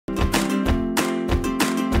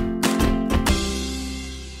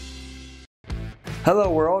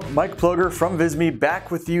Hello world, Mike Ploger from VisMe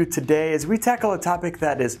back with you today as we tackle a topic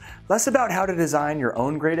that is less about how to design your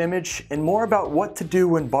own great image and more about what to do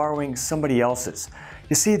when borrowing somebody else's.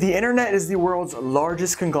 You see, the internet is the world's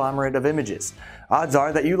largest conglomerate of images. Odds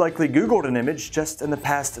are that you likely Googled an image just in the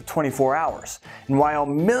past 24 hours. And while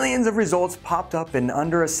millions of results popped up in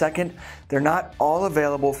under a second, they're not all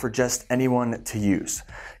available for just anyone to use.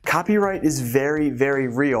 Copyright is very, very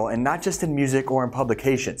real, and not just in music or in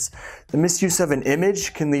publications. The misuse of an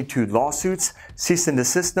image can lead to lawsuits, cease and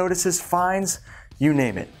desist notices, fines, you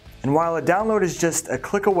name it. And while a download is just a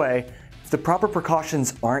click away, if the proper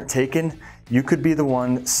precautions aren't taken, you could be the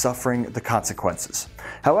one suffering the consequences.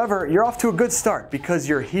 However, you're off to a good start because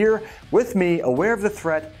you're here with me, aware of the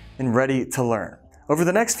threat and ready to learn. Over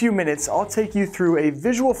the next few minutes, I'll take you through a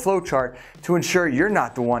visual flowchart to ensure you're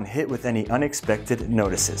not the one hit with any unexpected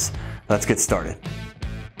notices. Let's get started.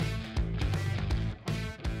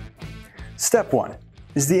 Step 1.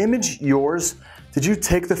 Is the image yours? Did you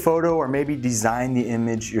take the photo or maybe design the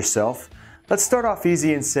image yourself? Let's start off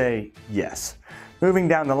easy and say yes. Moving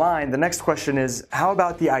down the line, the next question is, how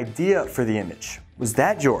about the idea for the image? Was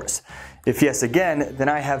that yours? If yes again, then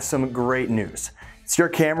I have some great news. It's your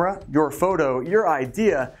camera, your photo, your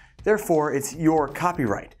idea, therefore it's your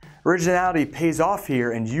copyright. Originality pays off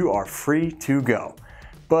here and you are free to go.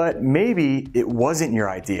 But maybe it wasn't your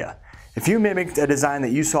idea. If you mimicked a design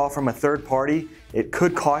that you saw from a third party, it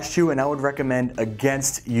could cost you, and I would recommend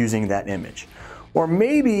against using that image. Or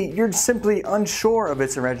maybe you're simply unsure of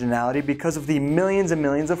its originality because of the millions and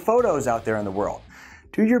millions of photos out there in the world.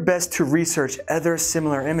 Do your best to research other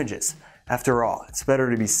similar images. After all, it's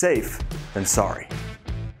better to be safe than sorry.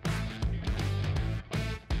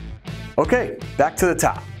 Okay, back to the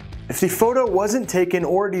top. If the photo wasn't taken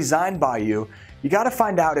or designed by you, you gotta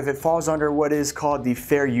find out if it falls under what is called the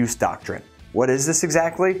fair use doctrine. What is this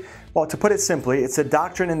exactly? Well, to put it simply, it's a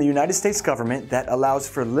doctrine in the United States government that allows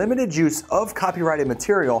for limited use of copyrighted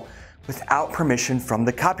material without permission from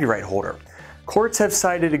the copyright holder. Courts have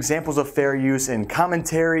cited examples of fair use in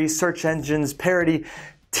commentary, search engines, parody,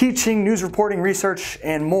 teaching, news reporting, research,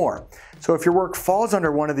 and more. So if your work falls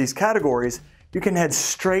under one of these categories, you can head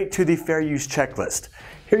straight to the fair use checklist.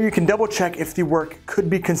 Here you can double check if the work could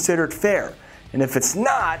be considered fair. And if it's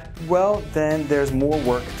not, well, then there's more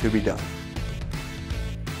work to be done.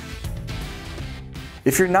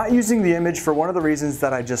 If you're not using the image for one of the reasons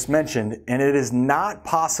that I just mentioned, and it is not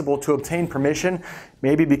possible to obtain permission,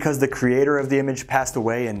 maybe because the creator of the image passed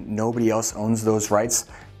away and nobody else owns those rights,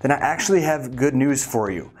 then I actually have good news for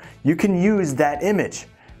you. You can use that image.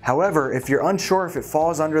 However, if you're unsure if it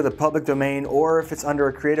falls under the public domain or if it's under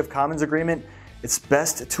a Creative Commons agreement, it's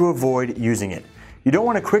best to avoid using it. You don't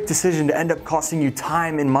want a quick decision to end up costing you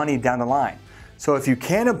time and money down the line. So if you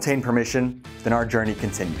can obtain permission, then our journey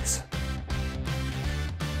continues.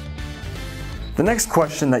 The next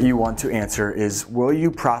question that you want to answer is, will you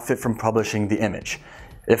profit from publishing the image?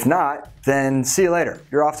 If not, then see you later.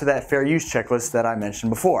 You're off to that fair use checklist that I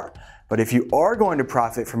mentioned before. But if you are going to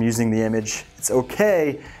profit from using the image, it's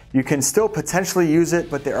okay. You can still potentially use it,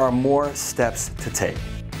 but there are more steps to take.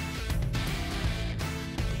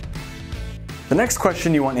 The next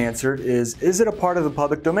question you want answered is it a part of the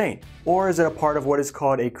public domain? Or is it a part of what is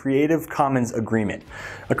called a Creative Commons agreement?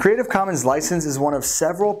 A Creative Commons license is one of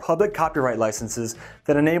several public copyright licenses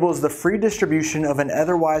that enables the free distribution of an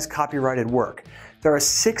otherwise copyrighted work. There are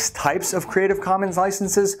 6 types of Creative Commons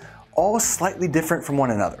licenses, all slightly different from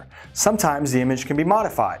one another. Sometimes the image can be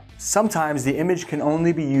modified. Sometimes the image can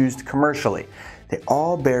only be used commercially. They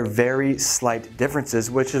all bear very slight differences,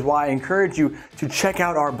 which is why I encourage you to check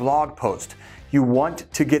out our blog post. You want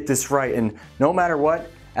to get this right, and no matter what,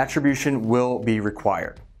 attribution will be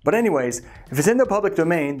required. But anyways, if it's in the public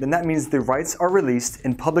domain, then that means the rights are released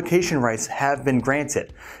and publication rights have been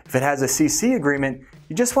granted. If it has a CC agreement,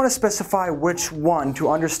 you just want to specify which one to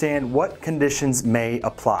understand what conditions may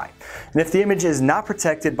apply. And if the image is not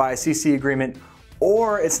protected by a CC agreement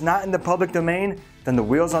or it's not in the public domain, then the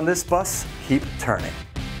wheels on this bus keep turning.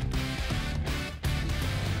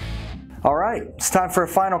 All right, it's time for a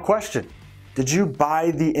final question. Did you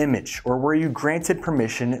buy the image or were you granted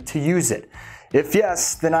permission to use it? If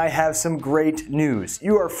yes, then I have some great news.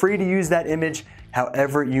 You are free to use that image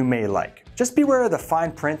however you may like. Just beware of the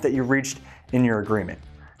fine print that you reached in your agreement.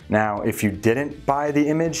 Now, if you didn't buy the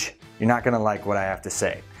image, you're not going to like what I have to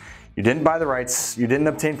say. You didn't buy the rights, you didn't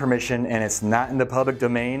obtain permission, and it's not in the public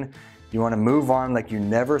domain. You want to move on like you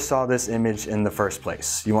never saw this image in the first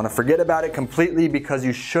place. You want to forget about it completely because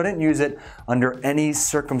you shouldn't use it under any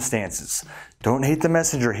circumstances. Don't hate the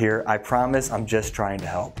messenger here. I promise I'm just trying to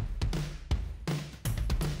help.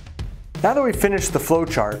 Now that we've finished the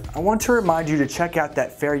flowchart, I want to remind you to check out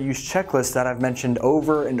that fair use checklist that I've mentioned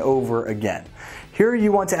over and over again. Here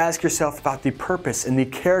you want to ask yourself about the purpose and the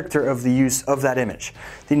character of the use of that image,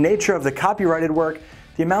 the nature of the copyrighted work,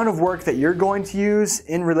 the amount of work that you're going to use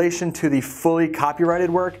in relation to the fully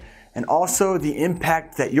copyrighted work, and also the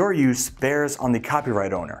impact that your use bears on the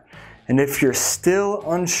copyright owner. And if you're still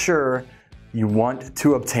unsure, you want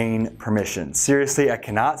to obtain permission. Seriously, I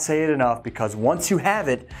cannot say it enough, because once you have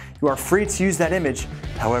it, you are free to use that image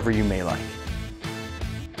however you may like.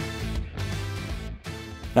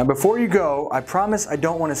 Now before you go, I promise I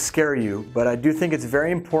don't want to scare you, but I do think it's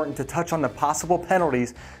very important to touch on the possible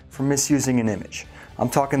penalties for misusing an image. I'm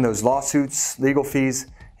talking those lawsuits, legal fees,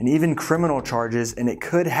 and even criminal charges, and it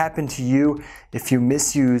could happen to you if you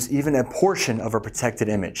misuse even a portion of a protected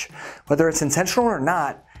image. Whether it's intentional or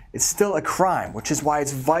not, it's still a crime, which is why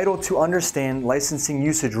it's vital to understand licensing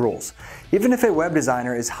usage rules. Even if a web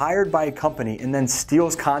designer is hired by a company and then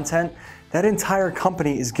steals content, that entire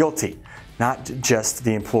company is guilty, not just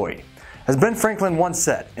the employee. As Ben Franklin once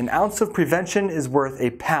said, an ounce of prevention is worth a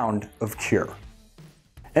pound of cure.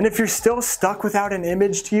 And if you're still stuck without an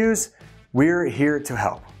image to use, we're here to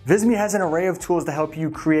help. Visme has an array of tools to help you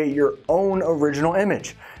create your own original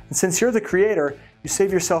image. And since you're the creator, you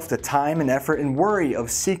save yourself the time and effort and worry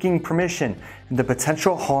of seeking permission and the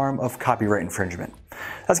potential harm of copyright infringement.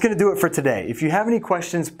 That's going to do it for today. If you have any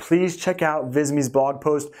questions, please check out Visme's blog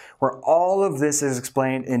post where all of this is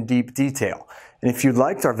explained in deep detail. And if you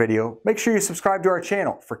liked our video, make sure you subscribe to our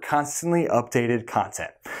channel for constantly updated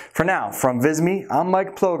content. For now, from Visme, I'm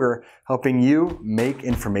Mike Ploger, helping you make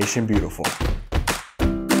information beautiful.